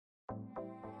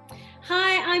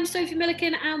Hi, I'm Sophie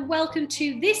Milliken and welcome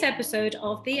to this episode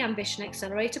of the Ambition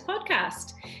Accelerator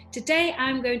podcast. Today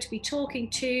I'm going to be talking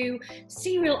to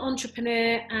serial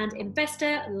entrepreneur and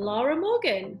investor Lara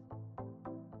Morgan.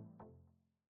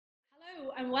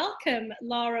 Hello and welcome,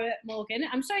 Lara Morgan.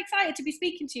 I'm so excited to be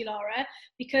speaking to you, Lara,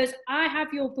 because I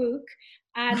have your book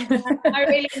and I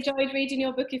really enjoyed reading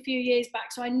your book a few years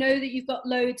back. So I know that you've got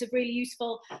loads of really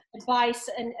useful advice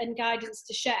and guidance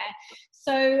to share.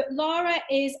 So Lara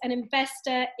is an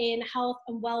investor in health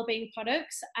and wellbeing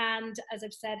products and, as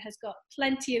I've said, has got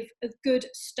plenty of good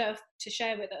stuff to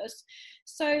share with us.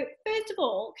 So first of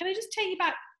all, can I just take you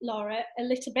back, Lara, a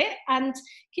little bit? And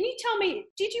can you tell me,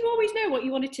 did you always know what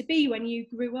you wanted to be when you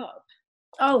grew up?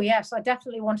 Oh, yes, I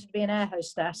definitely wanted to be an air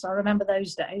hostess. I remember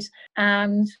those days.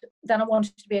 And then I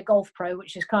wanted to be a golf pro,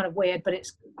 which is kind of weird, but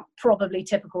it's probably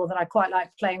typical that I quite like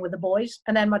playing with the boys.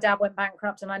 And then my dad went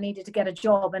bankrupt and I needed to get a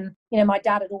job. And, my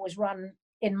dad had always run,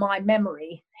 in my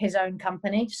memory, his own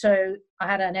company. So I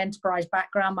had an enterprise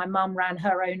background. My mum ran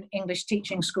her own English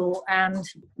teaching school and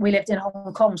we lived in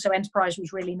Hong Kong. So enterprise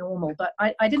was really normal. But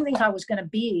I didn't think I was going to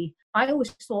be, I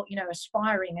always thought,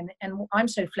 aspiring. And I'm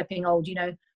so flipping old,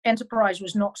 enterprise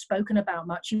was not spoken about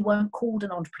much. You weren't called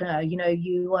an entrepreneur,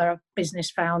 you were a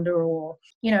business founder or,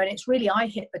 and it's really, I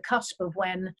hit the cusp of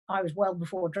when I was well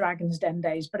before Dragon's Den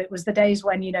days, but it was the days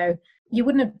when, you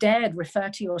wouldn't have dared refer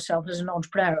to yourself as an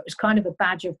entrepreneur. It was kind of a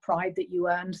badge of pride that you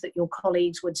earned, that your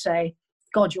colleagues would say,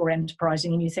 God, you're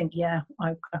enterprising. And you think, yeah,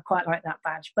 I quite like that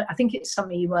badge, but I think it's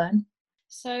something you earn.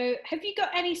 So have you got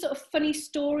any sort of funny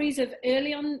stories of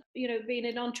early on, being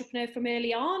an entrepreneur from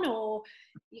early on, or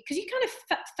because you kind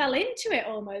of fell into it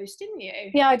almost, didn't you?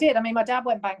 Yeah, I did. I mean, my dad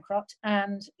went bankrupt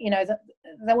and,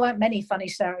 there weren't many funny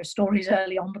stories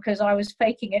early on because I was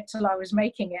faking it till I was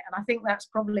making it. And I think that's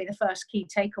probably the first key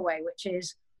takeaway, which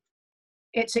is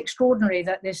it's extraordinary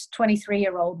that this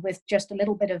 23-year-old with just a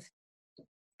little bit of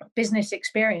business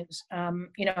experience,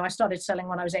 I started selling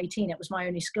when I was 18. It was my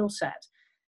only skill set.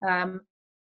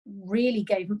 Really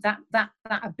gave that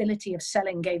ability of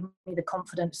selling gave me the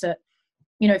confidence that,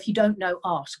 if you don't know,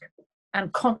 ask,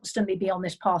 and constantly be on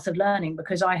this path of learning,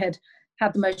 because I had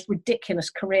the most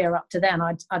ridiculous career up to then.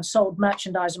 I'd sold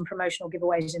merchandise and promotional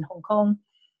giveaways in Hong Kong.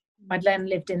 I'd then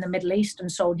lived in the Middle East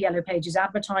and sold Yellow Pages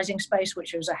advertising space,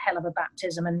 which was a hell of a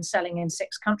baptism, and selling in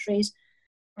 6 countries.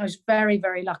 I was very,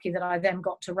 very lucky that I then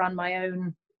got to run my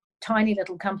own tiny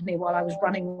little company while I was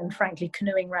running and frankly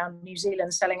canoeing around New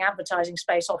Zealand selling advertising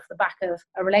space off the back of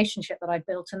a relationship that I'd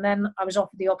built. And then I was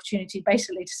offered the opportunity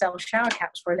basically to sell shower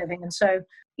caps for a living. And so,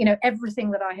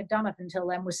 everything that I had done up until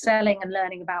then was selling and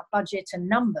learning about budget and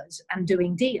numbers and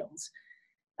doing deals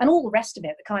and all the rest of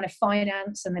it, the kind of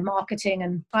finance and the marketing.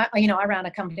 And I ran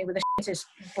a company with the shittest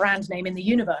brand name in the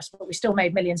universe, but we still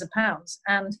made millions of pounds.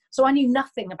 And so I knew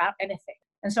nothing about anything.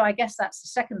 And so I guess that's the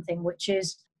second thing, which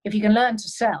is, if you can learn to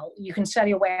sell, you can sell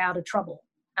your way out of trouble.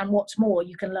 And what's more,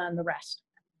 you can learn the rest.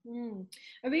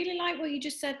 I really like what you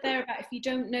just said there about if you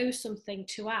don't know something,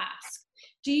 to ask.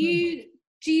 Do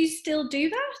you still do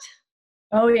that?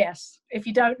 Oh, yes. If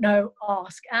you don't know,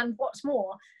 ask. And what's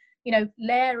more,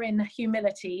 layer in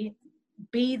humility,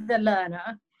 be the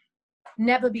learner,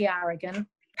 never be arrogant,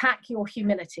 pack your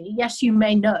humility. Yes, you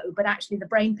may know, but actually the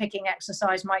brain picking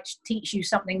exercise might teach you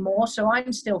something more. So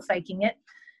I'm still faking it.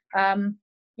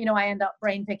 I end up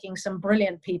brain picking some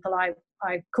brilliant people. I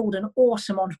called an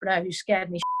awesome entrepreneur who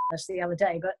scared me shitless the other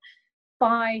day, but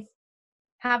by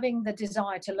having the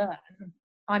desire to learn,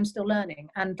 I'm still learning,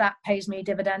 and that pays me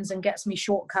dividends and gets me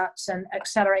shortcuts and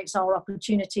accelerates our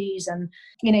opportunities. And,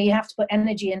 you have to put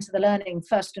energy into the learning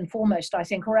first and foremost, I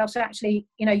think, or else actually,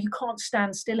 you can't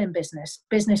stand still in business.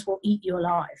 Business will eat you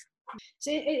alive.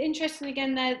 So interesting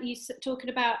again there, you talking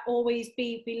about always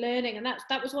be learning, and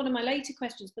that was one of my later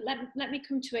questions, but let me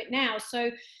come to it now. So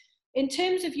in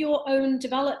terms of your own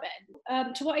development,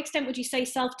 to what extent would you say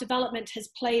self-development has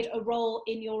played a role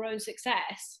in your own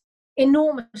success?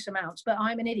 Enormous amounts, but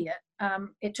I'm an idiot.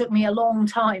 It took me a long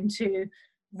time to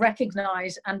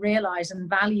recognize and realize and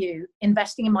value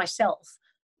investing in myself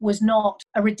was not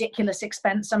a ridiculous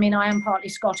expense. I mean, I am partly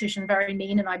Scottish and very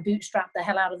mean, and I bootstrapped the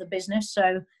hell out of the business.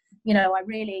 So, I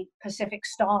really Pacific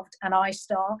starved and I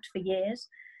starved for years.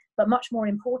 But much more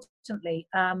importantly,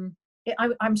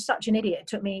 I'm such an idiot. It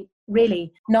took me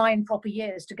really 9 proper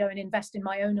years to go and invest in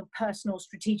my own personal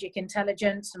strategic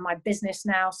intelligence and my business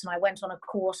nous. And I went on a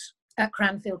course at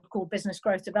Cranfield called Business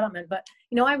Growth Development. But,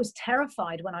 I was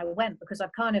terrified when I went, because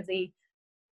I'm kind of the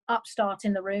upstart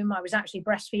in the room. I was actually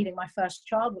breastfeeding my first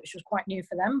child, which was quite new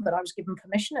for them, but I was given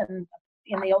permission. And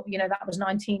that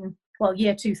was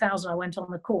year 2000, I went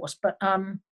on the course. But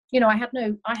I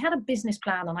had a business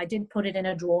plan and I did put it in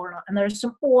a drawer, and there are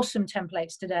some awesome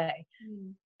templates today.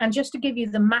 And just to give you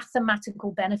the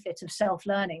mathematical benefit of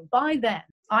self-learning, by then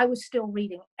I was still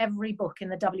reading every book in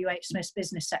the W.H. Smith's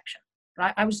business section.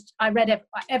 Right? I read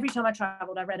every time I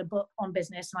traveled, I read a book on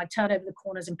business, and I'd turn over the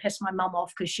corners and piss my mum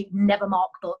off because she'd never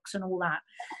mark books and all that.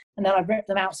 And then I'd rip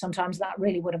them out sometimes. That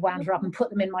really would have wound her up, and put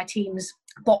them in my team's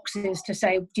boxes to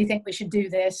say, do you think we should do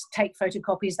this? Take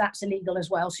photocopies. That's illegal as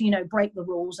well. So, break the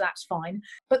rules. That's fine.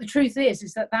 But the truth is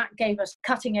that gave us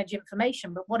cutting edge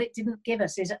information. But what it didn't give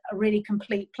us is a really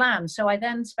complete plan. So I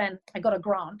got a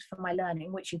grant for my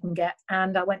learning, which you can get.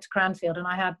 And I went to Cranfield, and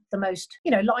I had the most,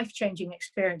 life-changing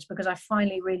experience, because I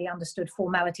finally really understood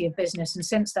formality of business. And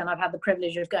since then, I've had the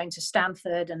privilege of going to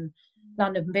Stanford and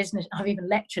London Business. I've even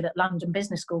lectured at London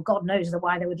Business School. God knows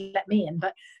why they would let me in.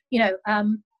 But,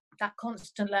 that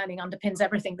constant learning underpins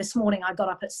everything. This morning, I got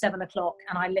up at 7 o'clock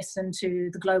and I listened to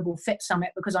the Global Fit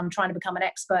Summit, because I'm trying to become an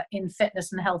expert in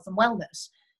fitness and health and wellness.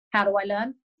 How do I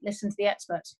learn? Listen to the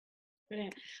experts.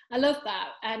 Brilliant. I love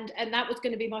that. And that was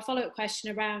going to be my follow-up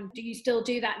question around, do you still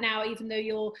do that now, even though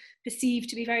you're perceived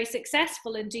to be very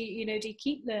successful? And do you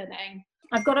keep learning?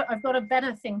 I've got a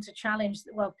better thing to challenge.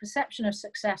 Well, perception of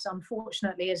success,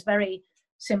 unfortunately, is very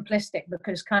simplistic,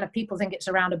 because kind of people think it's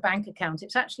around a bank account.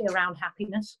 It's actually around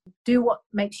happiness. Do what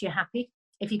makes you happy.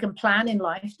 If you can plan in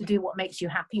life to do what makes you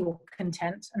happy or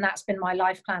content, and that's been my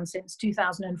life plan since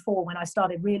 2004, when I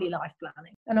started really life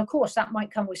planning. And of course, that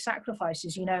might come with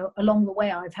sacrifices. Along the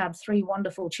way, I've had 3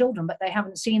 wonderful children, but they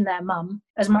haven't seen their mum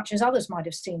as much as others might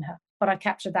have seen her. But I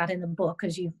captured that in the book,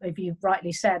 as you've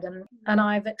rightly said. And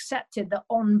I've accepted that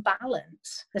on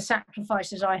balance, the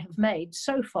sacrifices I have made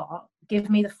so far give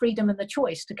me the freedom and the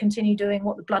choice to continue doing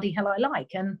what the bloody hell I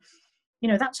like. And,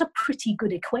 that's a pretty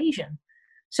good equation.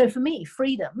 So for me,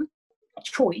 freedom,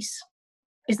 choice,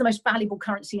 is the most valuable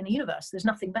currency in the universe. There's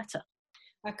nothing better.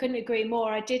 I couldn't agree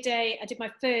more. I did my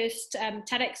first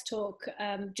TEDx talk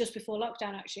just before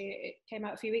lockdown, actually. It came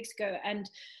out a few weeks ago. And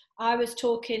I was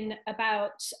talking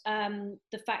about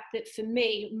the fact that for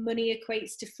me, money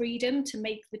equates to freedom to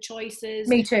make the choices.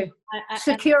 Me too.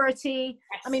 Security.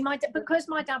 Yes. I mean, because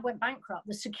my dad went bankrupt,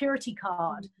 the security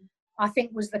card, I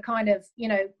think, was the kind of,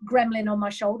 gremlin on my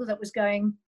shoulder that was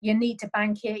going, you need to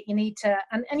bank it, you need to,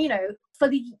 and for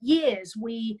the years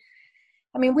we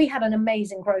had an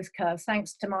amazing growth curve,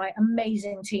 thanks to my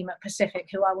amazing team at Pacific,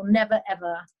 who I will never,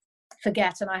 ever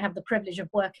forget. And I have the privilege of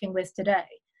working with today,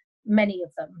 many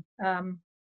of them.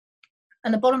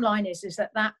 And the bottom line is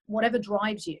that whatever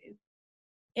drives you,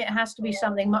 it has to be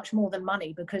something much more than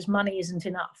money, because money isn't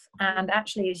enough. And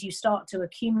actually, as you start to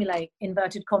accumulate,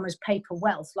 inverted commas, paper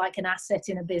wealth, like an asset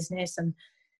in a business, and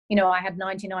I had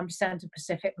 99% of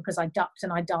Pacific because I ducked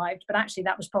and I dived, but actually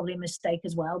that was probably a mistake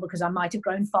as well, because I might have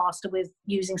grown faster with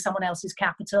using someone else's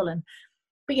capital.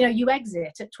 But you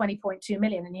exit at 20.2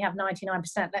 million and you have 99%.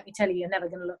 Let me tell you, you're never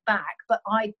going to look back. But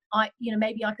I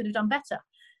maybe I could have done better.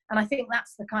 And I think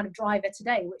that's the kind of driver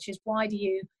today, which is, why do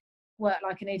you work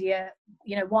like an idiot?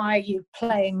 Why are you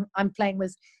playing? I'm playing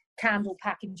with candle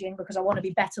packaging because I want to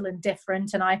be better and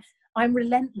different. And I'm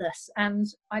relentless and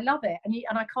I love it. And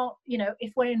I can't,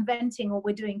 if we're inventing or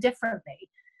we're doing differently,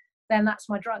 then that's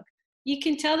my drug. You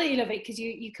can tell that you love it because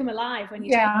you come alive when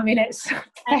you. Yeah, I mean, it's.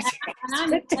 And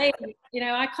I'm the same.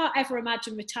 I can't ever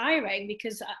imagine retiring,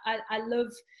 because I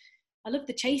love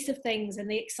the chase of things and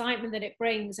the excitement that it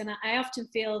brings. And I often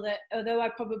feel that, although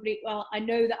I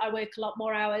know that I work a lot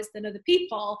more hours than other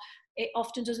people, it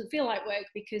often doesn't feel like work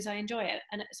because I enjoy it.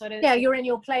 And so I don't. Yeah, you're in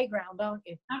your playground, aren't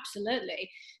you? Absolutely.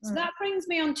 So that brings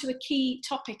me on to a key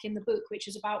topic in the book, which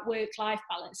is about work-life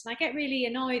balance. And I get really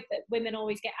annoyed that women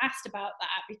always get asked about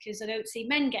that, because I don't see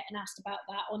men getting asked about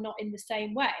that, or not in the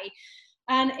same way.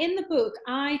 And in the book,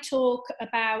 I talk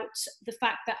about the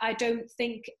fact that I don't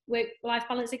think work-life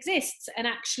balance exists. And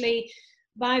actually,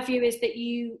 my view is that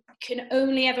you can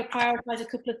only ever prioritize a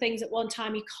couple of things at one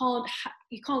time. You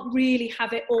can't really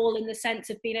have it all, in the sense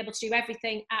of being able to do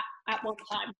everything at one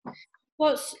time.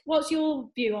 What's your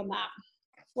view on that?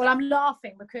 Well, I'm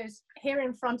laughing because here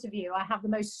in front of you, I have the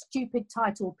most stupid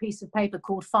title piece of paper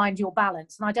called Find Your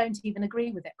Balance. And I don't even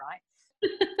agree with it, right?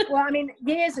 Well, I mean,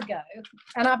 years ago,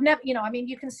 and I've never,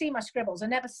 you can see my scribbles. I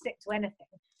never stick to anything.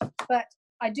 But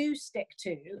I do stick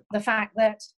to the fact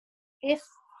that if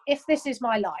this is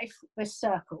my life, this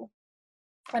circle,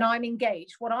 and I'm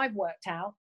engaged, what I've worked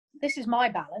out, this is my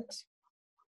balance.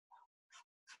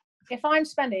 If I'm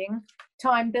spending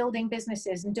time building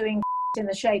businesses and doing in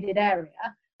the shaded area,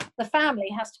 the family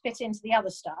has to fit into the other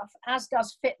stuff, as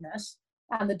does fitness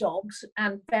and the dogs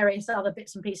and various other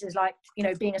bits and pieces, like,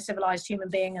 being a civilized human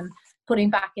being and putting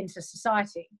back into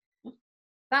society.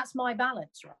 That's my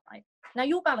balance, right? Now,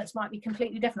 your balance might be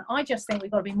completely different. I just think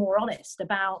we've got to be more honest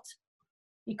about,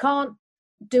 you can't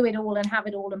do it all and have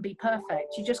it all and be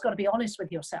perfect. You just got to be honest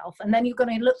with yourself. And then you're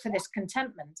going to look for this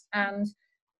contentment. And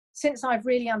since I've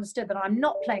really understood that I'm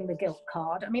not playing the guilt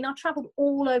card, I mean, I traveled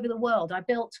all over the world. I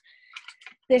built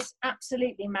this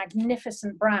absolutely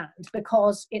magnificent brand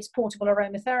because it's portable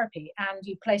aromatherapy and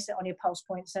you place it on your pulse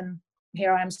points, and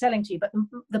here I am selling to you. But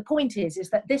the point is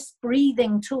that this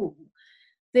breathing tool,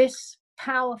 this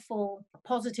powerful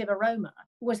positive aroma,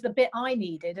 was the bit I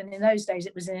needed. And in those days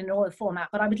it was in an oil format,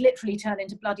 but I would literally turn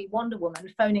into bloody Wonder Woman,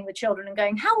 phoning the children and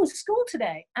going, how was school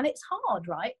today? And it's hard,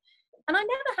 right? And I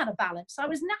never had a balance. I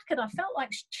was knackered. I felt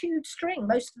like chewed string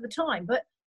most of the time. But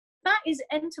that is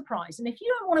enterprise. And if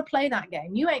you don't want to play that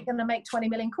game, you ain't going to make 20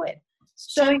 million quid.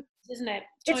 So, choice, isn't it?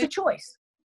 It's a choice.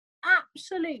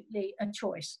 Absolutely a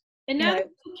choice. And now that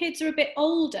the kids are a bit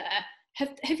older,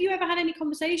 have you ever had any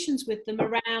conversations with them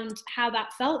around how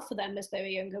that felt for them as they were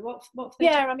younger?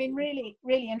 Yeah, I mean, really,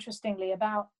 really interestingly,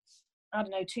 about, I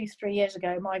don't know, 2-3 years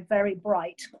ago, my very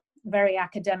bright, very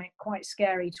academic, quite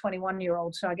scary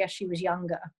 21-year-old, so I guess she was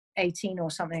younger, 18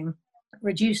 or something,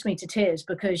 reduced me to tears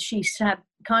because she had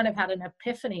an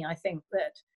epiphany, I think,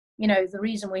 that, you know, the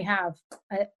reason we have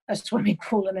a swimming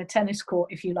pool and a tennis court,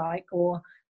 if you like, or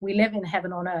we live in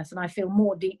heaven on earth, and I feel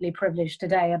more deeply privileged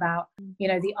today about, you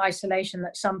know, the isolation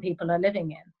that some people are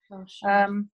living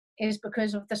in, is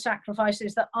because of the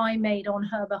sacrifices that I made on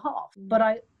her behalf.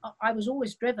 But I was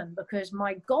always driven because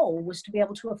my goal was to be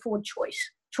able to afford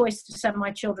choice to send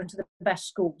my children to the best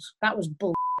schools. That was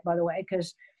bull, by the way,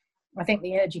 because I think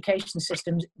the education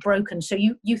system's broken. So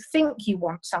you think you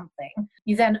want something,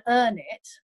 you then earn it,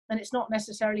 and it's not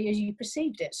necessarily as you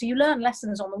perceived it. So you learn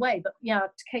lessons on the way. But yeah,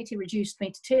 Katie reduced me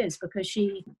to tears because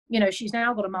she, you know, she's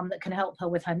now got a mum that can help her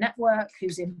with her network,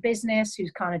 who's in business,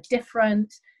 who's kind of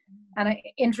different. And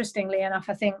interestingly enough,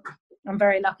 I think I'm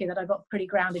very lucky that I got pretty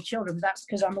grounded children. That's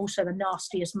because I'm also the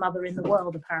nastiest mother in the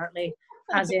world, apparently.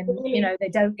 As in, you know, they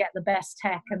don't get the best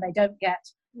tech and they don't get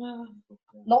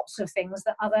lots of things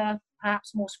that other,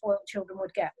 perhaps more spoiled children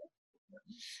would get.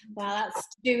 Well, that's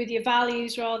to do with your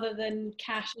values rather than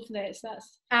cash, isn't it? So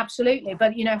that's absolutely.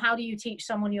 But you know, how do you teach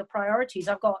someone your priorities?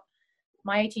 I've got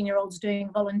my 18-year-old's doing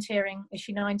volunteering. Is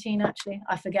she 19 actually?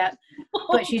 I forget.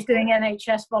 But she's doing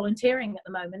NHS volunteering at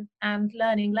the moment and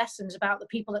learning lessons about the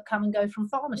people that come and go from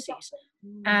pharmacies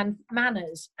and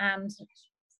manners and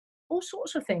all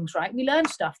sorts of things, right? We learn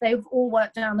stuff. They've all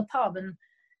worked down the pub, and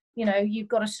you know, you've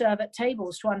got to serve at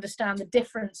tables to understand the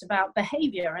difference about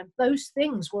behavior, and those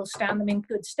things will stand them in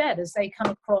good stead as they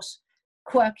come across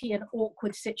quirky and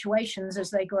awkward situations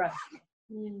as they grow.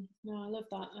 No, I love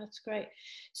that. That's great.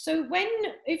 So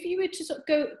if you were to sort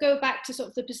of go back to sort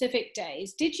of the Pacific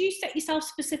days, did you set yourself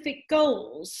specific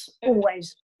goals?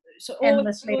 Always. So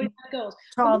endlessly. always goals.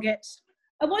 Targets.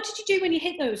 And what did you do when you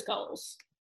hit those goals?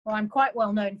 Well, I'm quite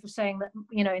well known for saying that,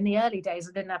 you know, in the early days,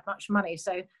 I didn't have much money.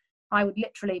 So I would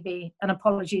literally be, and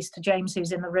apologies to James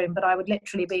who's in the room, but I would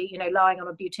literally be, you know, lying on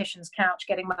a beautician's couch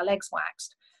getting my legs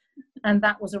waxed. And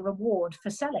that was a reward for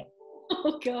selling,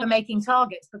 for making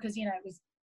targets, because, you know, it was,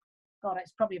 God,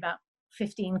 it's probably about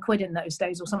 15 quid in those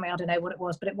days or something. I don't know what it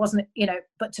was, but it wasn't, you know,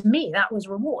 but to me, that was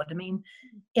reward. I mean,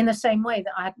 in the same way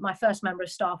that I had, my first member of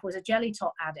staff was a jelly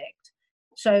tot addict.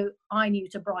 So I knew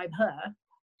to bribe her,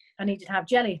 I needed to have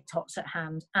jelly tots at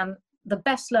hand. And the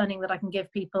best learning that I can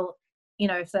give people, you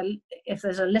know, if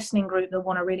there's a listening group that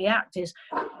want to really act, is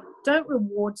don't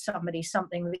reward somebody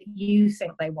something that you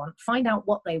think they want. Find out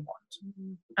what they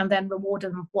want and then reward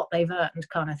them what they've earned,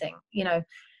 kind of thing. You know,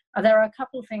 there are a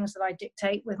couple of things that I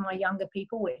dictate with my younger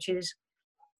people, which is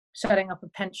setting up a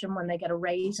pension when they get a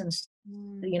raise and,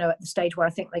 you know, at the stage where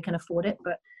I think they can afford it.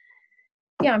 But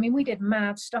yeah, I mean, we did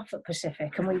mad stuff at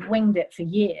Pacific and we winged it for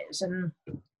years. And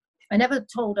I never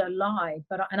told a lie,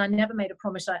 and I never made a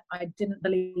promise I didn't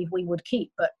believe we would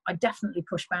keep, but I definitely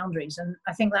pushed boundaries. And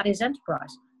I think that is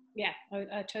enterprise. Yeah,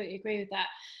 I totally agree with that.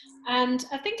 And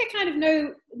I think I kind of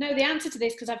know the answer to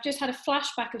this because I've just had a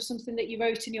flashback of something that you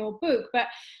wrote in your book. But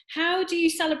how do you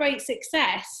celebrate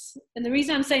success? And the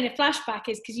reason I'm saying a flashback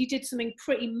is because you did something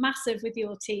pretty massive with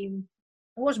your team.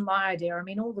 It wasn't my idea. I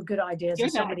mean, all the good ideas are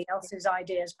somebody else's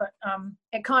ideas. But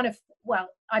it kind of, well,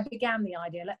 I began the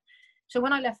idea. So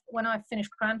when I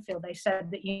finished Cranfield, they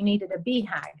said that you needed a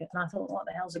BHAG. And I thought, what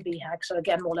the hell's a BHAG? So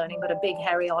again, more learning, but a big,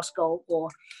 hairy ass goal or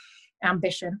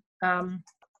ambition.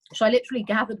 So I literally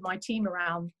gathered my team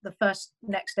around the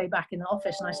next day back in the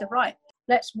office. And I said, right,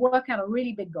 let's work out a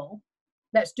really big goal.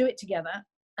 Let's do it together.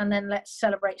 And then let's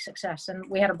celebrate success. And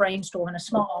we had a brainstorm, and a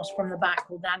smart ass from the back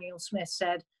called Daniel Smith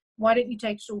said, why don't you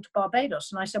take us all to Barbados?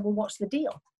 And I said, well, what's the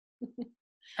deal?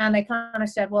 And they kind of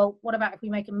said, well, what about if we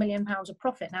make £1 million of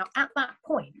profit? Now, at that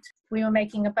point, we were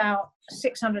making about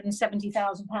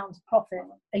 £670,000 profit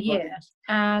a year.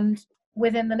 And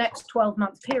within the next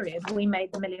 12-month period, we made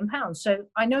the £1 million. So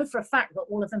I know for a fact that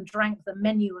all of them drank the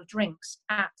menu of drinks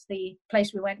at the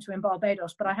place we went to in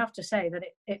Barbados. But I have to say that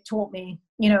it taught me,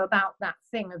 about that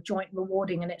thing of joint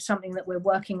rewarding. And it's something that we're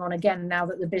working on again now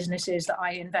that the businesses that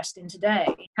I invest in today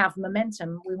have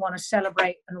momentum. We want to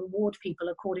celebrate and reward people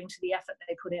according to the effort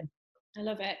they put in. I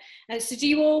love it. So do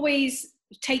you always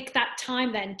take that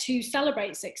time then to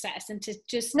celebrate success and to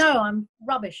just... No, I'm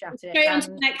rubbish at it.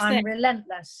 I'm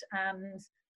relentless, and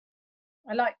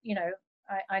I like,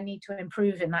 I need to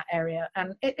improve in that area.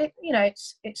 And it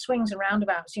swings and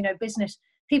roundabouts. Business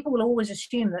people will always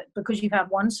assume that because you've had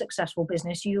one successful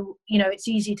business, it's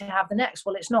easy to have the next.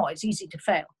 Well, it's not. It's easy to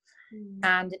fail.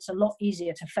 And it's a lot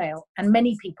easier to fail. And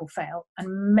many people fail,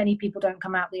 and many people don't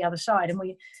come out the other side. And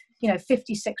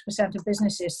 56% of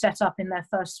businesses set up in their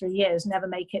first 3 years never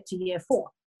make it to year 4.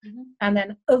 Mm-hmm. And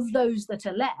then of those that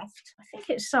are left, I think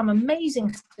it's some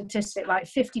amazing statistic, like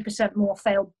 50% more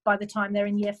fail by the time they're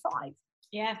in year 5.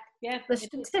 Yeah. The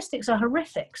statistics are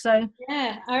horrific. So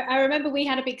yeah, I remember we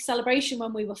had a big celebration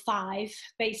when we were 5,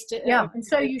 based at and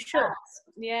so you should.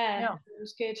 Yeah, it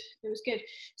was good.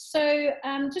 So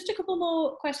just a couple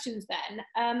more questions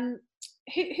then.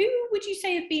 Who would you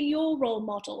say have been your role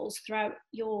models throughout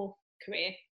your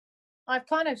career? I've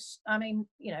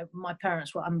my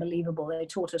parents were unbelievable. They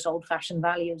taught us old-fashioned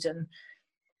values, and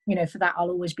for that I'll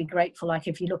always be grateful. Like,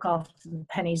 if you look after the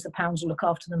pennies, the pounds will look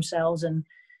after themselves, and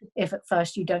if at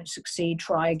first you don't succeed,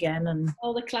 try again. And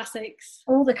all the classics,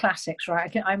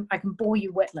 right? I can bore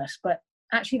you witless, but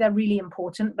actually they're really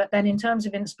important. But then in terms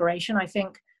of inspiration, I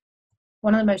think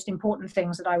one of the most important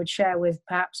things that I would share with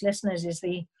perhaps listeners is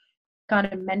the kind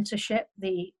of mentorship,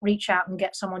 the reach out and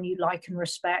get someone you like and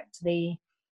respect, the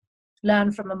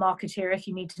learn from a marketeer if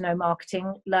you need to know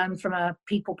marketing, learn from a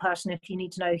people person if you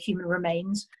need to know human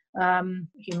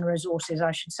resources,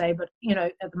 I should say. But,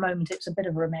 at the moment it's a bit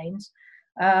of remains.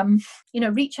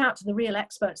 Reach out to the real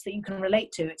experts that you can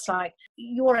relate to. It's like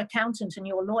your accountant and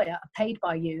your lawyer are paid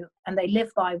by you and they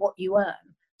live by what you earn.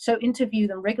 So interview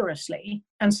them rigorously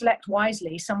and select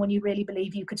wisely someone you really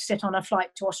believe you could sit on a flight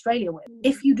to Australia with.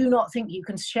 If you do not think you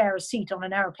can share a seat on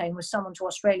an aeroplane with someone to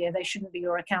Australia, they shouldn't be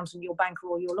your accountant, your banker,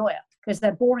 or your lawyer, because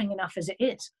they're boring enough as it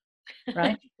is,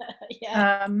 right?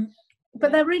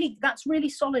 But that's really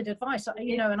solid advice,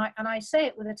 and I say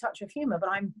it with a touch of humor, but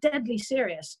I'm deadly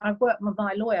serious. I've worked with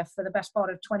my lawyer for the best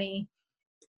part of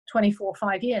 24,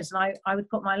 5 years, and I would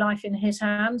put my life in his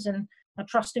hands, and I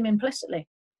trust him implicitly.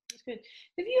 That's good.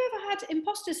 Have you ever had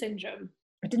imposter syndrome?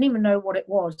 I didn't even know what it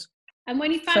was. And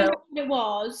when you found out what it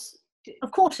was...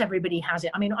 Of course everybody has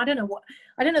it. I don't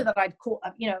know that I'd call,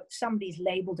 somebody's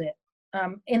labelled it.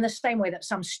 In the same way that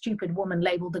some stupid woman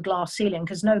labelled the glass ceiling,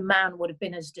 because no man would have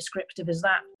been as descriptive as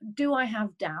that. Do I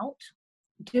have doubt?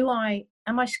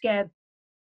 Am I scared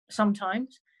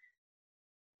sometimes?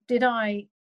 Did I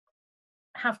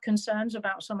have concerns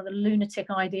about some of the lunatic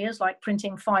ideas, like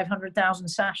printing 500,000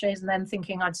 sachets and then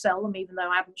thinking I'd sell them, even though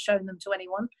I hadn't shown them to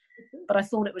anyone, but I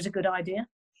thought it was a good idea?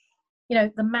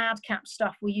 The madcap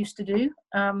stuff we used to do.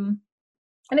 And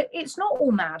it's not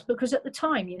all mad, because at the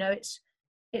time,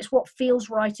 it's what feels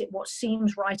right, it's what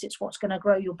seems right, it's what's going to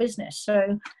grow your business.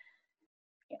 So,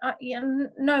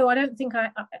 no, I don't think I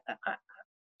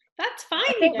that's fine.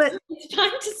 It's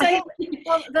fine to say.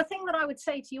 The thing that I would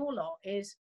say to your lot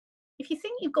is, if you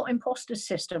think you've got imposter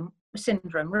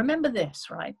syndrome, remember this,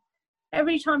 right?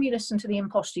 Every time you listen to the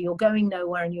imposter, you're going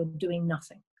nowhere and you're doing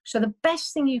nothing. So the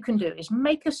best thing you can do is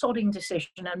make a sodding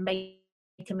decision and make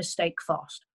a mistake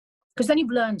fast, because then you've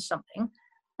learned something.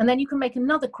 And then you can make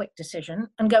another quick decision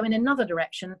and go in another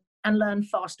direction and learn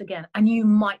fast again. And you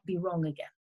might be wrong again.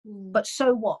 But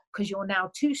so what? Because you're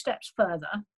now 2 steps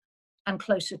further and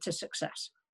closer to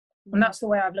success. And that's the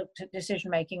way I've looked at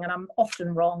decision making. And I'm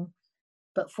often wrong,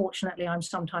 but fortunately I'm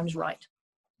sometimes right.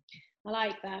 I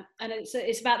like that. And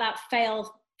it's about that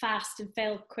fail fast and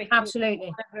fail quick.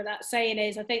 Absolutely. Whatever that saying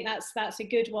is, I think that's a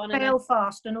good one. Fail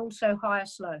fast and also hire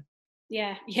slow.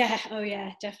 Yeah. Oh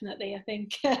yeah, definitely. I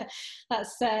think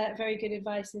that's very good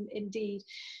advice indeed.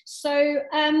 So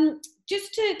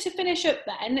just to finish up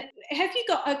then, have you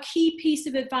got a key piece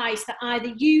of advice that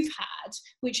either you've had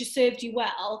which has served you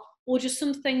well, or just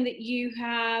something that you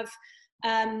have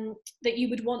that you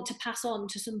would want to pass on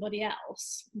to somebody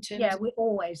else? We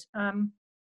always I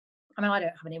don't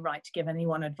have any right to give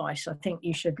anyone advice. I think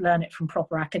you should learn it from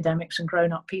proper academics and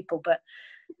grown-up people, but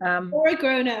or a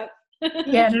grown-up.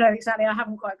 Yeah, no, exactly. I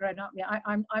haven't quite grown up yet.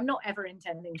 I'm not ever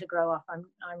intending to grow up. I'm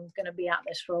going to be at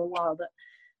this for a while, but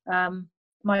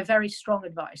my very strong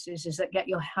advice is that get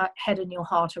your head and your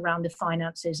heart around the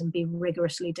finances and be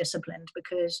rigorously disciplined,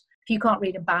 because if you can't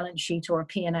read a balance sheet or a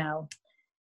P&L,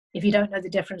 if you don't know the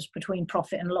difference between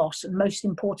profit and loss, and most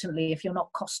importantly, if you're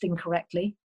not costing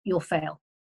correctly, you'll fail.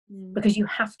 Because you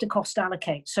have to cost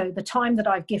allocate. So the time that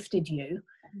I've gifted you,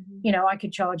 you know, I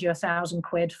could charge you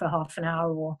 £1,000 for half an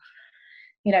hour, or,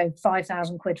 you know,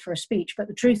 5,000 quid for a speech. But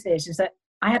the truth is that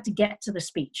I had to get to the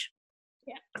speech,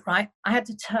 right? I had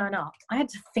to turn up. I had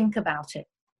to think about it.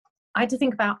 I had to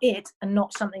think about it and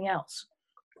not something else.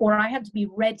 Or I had to be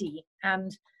ready,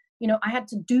 and, you know, I had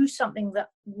to do something that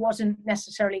wasn't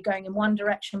necessarily going in one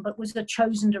direction, but was a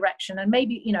chosen direction. And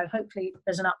maybe, you know, hopefully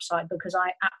there's an upside, because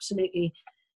I absolutely,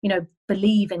 you know,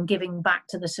 believe in giving back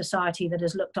to the society that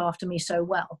has looked after me so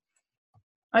well.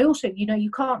 I also, you know, you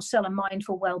can't sell a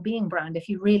mindful well-being brand if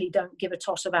you really don't give a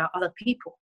toss about other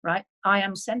people, right? I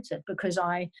am centered because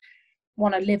I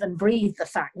want to live and breathe the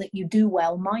fact that you do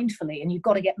well mindfully, and you've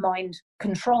got to get mind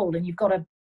controlled, and you've got to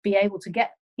be able to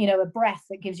get, you know, a breath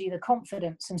that gives you the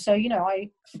confidence. And so, you know,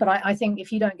 I think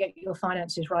if you don't get your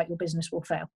finances right, your business will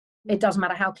fail. It doesn't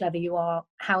matter how clever you are,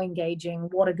 how engaging,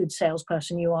 what a good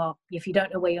salesperson you are. If you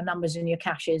don't know where your numbers and your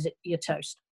cash is, you're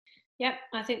toast. Yep,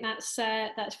 I think that's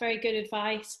very good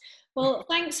advice. Well,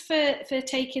 thanks for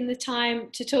taking the time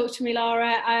to talk to me,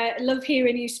 Lara. I love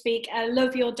hearing you speak. I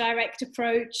love your direct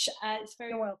approach. It's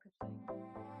very welcome.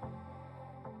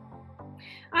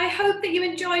 I hope that you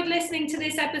enjoyed listening to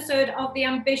this episode of the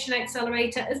Ambition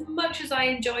Accelerator as much as I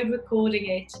enjoyed recording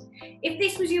it. If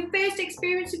this was your first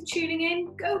experience of tuning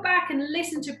in, go back and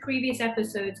listen to previous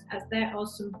episodes, as there are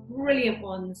some brilliant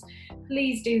ones.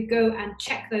 Please do go and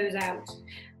check those out.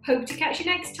 Hope to catch you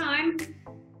next time.